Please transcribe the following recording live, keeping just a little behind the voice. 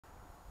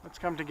Let's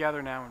come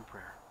together now in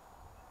prayer.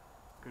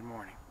 Good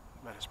morning.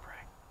 Let us pray.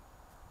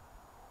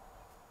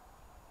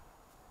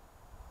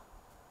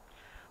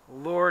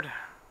 Lord,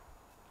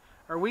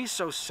 are we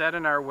so set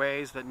in our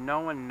ways that no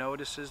one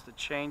notices the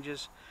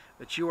changes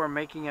that you are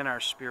making in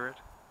our spirit?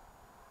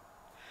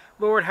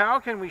 Lord, how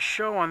can we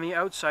show on the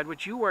outside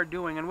what you are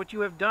doing and what you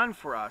have done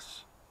for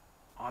us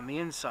on the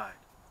inside?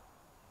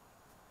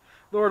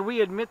 Lord,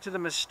 we admit to the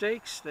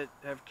mistakes that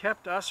have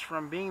kept us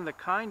from being the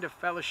kind of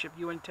fellowship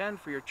you intend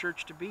for your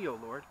church to be, O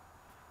Lord.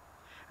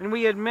 And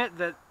we admit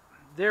that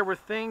there were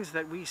things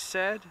that we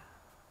said,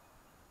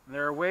 and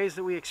there are ways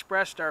that we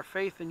expressed our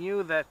faith in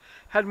you that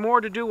had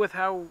more to do with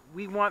how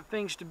we want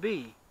things to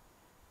be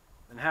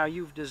than how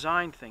you've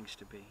designed things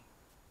to be.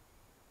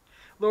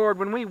 Lord,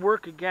 when we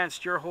work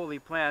against your holy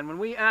plan, when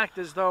we act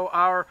as though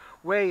our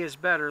way is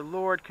better,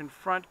 Lord,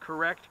 confront,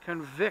 correct,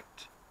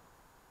 convict.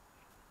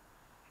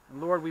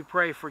 And Lord, we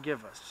pray,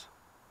 forgive us.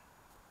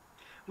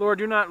 Lord,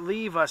 do not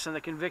leave us in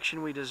the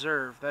conviction we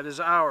deserve, that is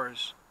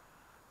ours.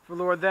 For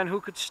Lord, then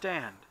who could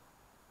stand?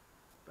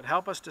 But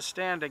help us to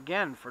stand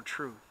again for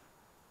truth,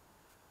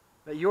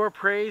 that your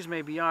praise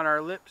may be on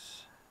our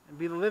lips and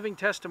be the living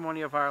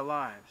testimony of our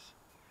lives,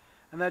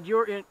 and that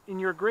in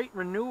your great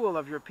renewal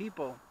of your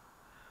people,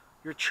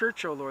 your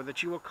church, O Lord,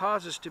 that you will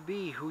cause us to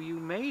be who you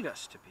made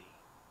us to be.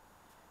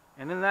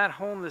 And in that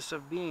wholeness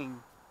of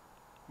being,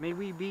 may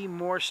we be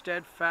more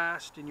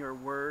steadfast in your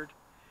word,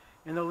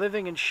 in the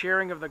living and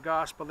sharing of the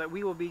gospel, that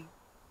we will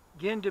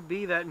begin to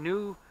be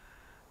to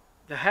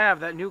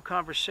have that new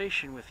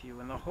conversation with you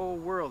in the whole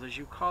world as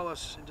you call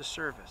us into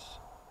service.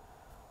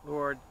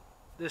 Lord,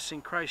 this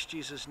in Christ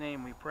Jesus'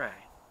 name we pray.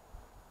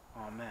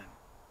 Amen.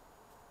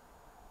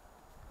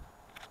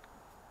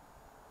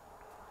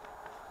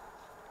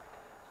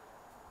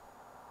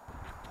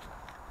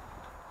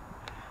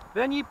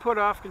 Then ye put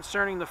off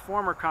concerning the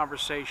former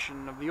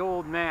conversation of the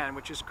old man,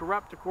 which is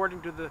corrupt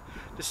according to the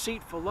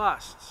deceitful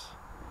lusts,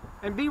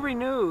 and be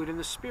renewed in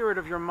the spirit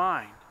of your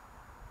mind,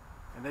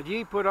 and that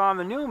ye put on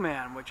the new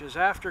man, which is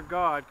after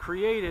God,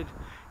 created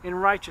in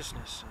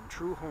righteousness and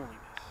true holiness.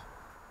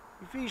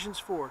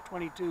 Ephesians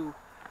 4:22-24.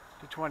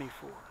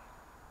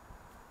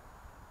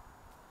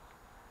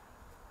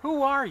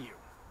 Who are you?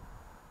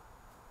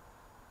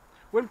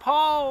 When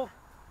Paul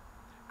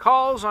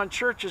calls on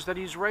churches that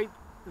he's writing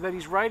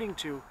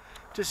to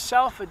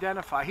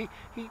self-identify,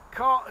 he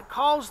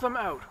calls them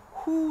out.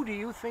 Who do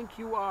you think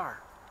you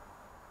are?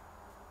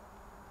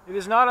 It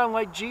is not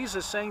unlike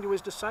Jesus saying to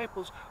his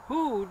disciples,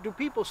 who do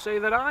people say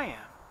that I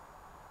am?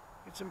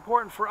 It's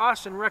important for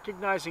us in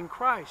recognizing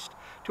Christ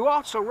to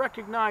also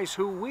recognize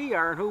who we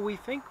are and who we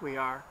think we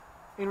are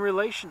in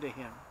relation to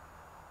him.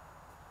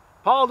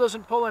 Paul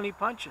doesn't pull any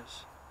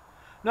punches.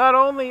 Not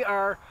only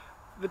are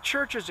the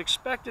churches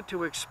expected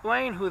to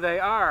explain who they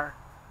are,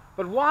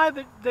 but why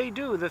they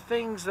do the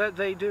things that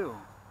they do.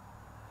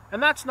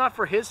 And that's not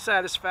for his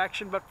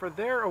satisfaction, but for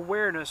their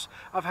awareness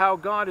of how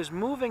God is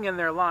moving in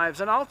their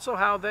lives, and also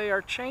how they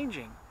are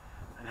changing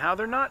and how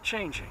they're not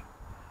changing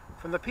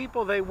from the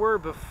people they were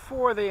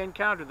before they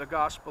encountered the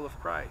gospel of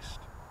Christ.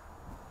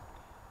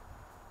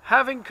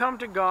 Having come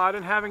to God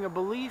and having a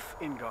belief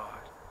in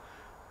God,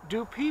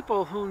 do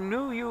people who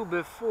knew you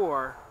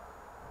before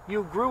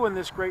you grew in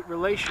this great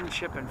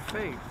relationship and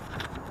faith,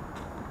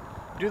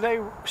 do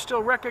they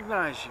still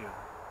recognize you?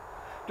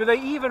 Do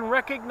they even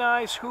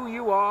recognize who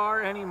you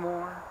are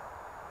anymore?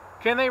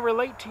 Can they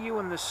relate to you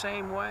in the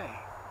same way?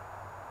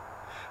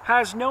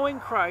 Has knowing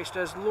Christ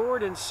as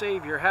Lord and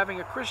Savior, having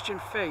a Christian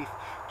faith,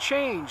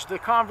 changed the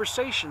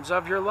conversations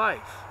of your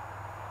life?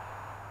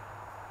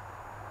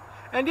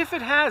 And if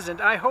it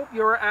hasn't, I hope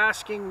you're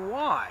asking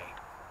why.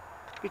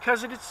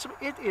 Because it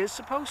is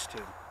supposed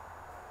to.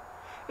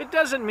 It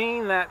doesn't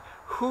mean that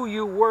who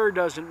you were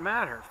doesn't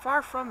matter.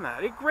 Far from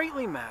that. It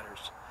greatly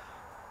matters.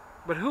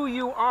 But who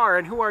you are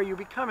and who are you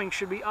becoming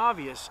should be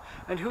obvious,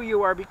 and who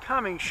you are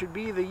becoming should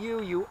be the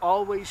you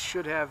always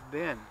should have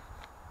been.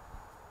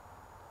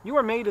 You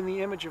are made in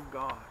the image of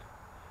God,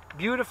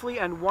 beautifully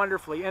and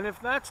wonderfully, and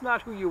if that's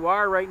not who you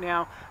are right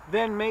now,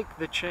 then make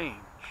the change.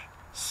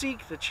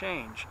 Seek the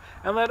change,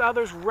 and let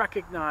others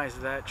recognize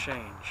that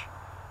change,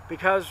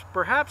 because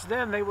perhaps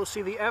then they will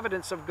see the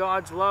evidence of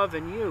God's love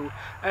in you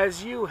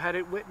as you had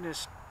it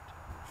witnessed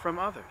from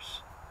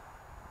others.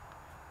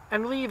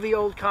 And leave the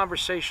old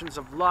conversations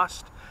of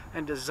lust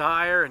and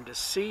desire and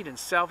deceit and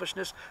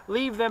selfishness.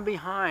 Leave them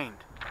behind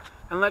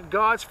and let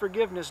God's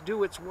forgiveness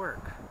do its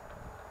work.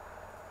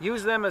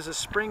 Use them as a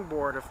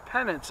springboard of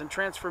penance and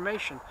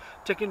transformation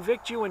to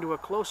convict you into a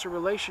closer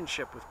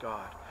relationship with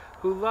God,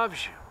 who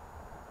loves you.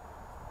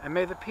 And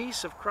may the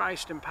peace of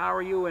Christ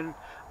empower you in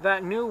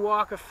that new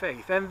walk of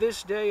faith, and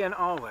this day and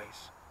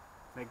always.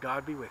 May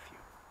God be with you.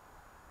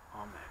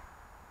 Amen.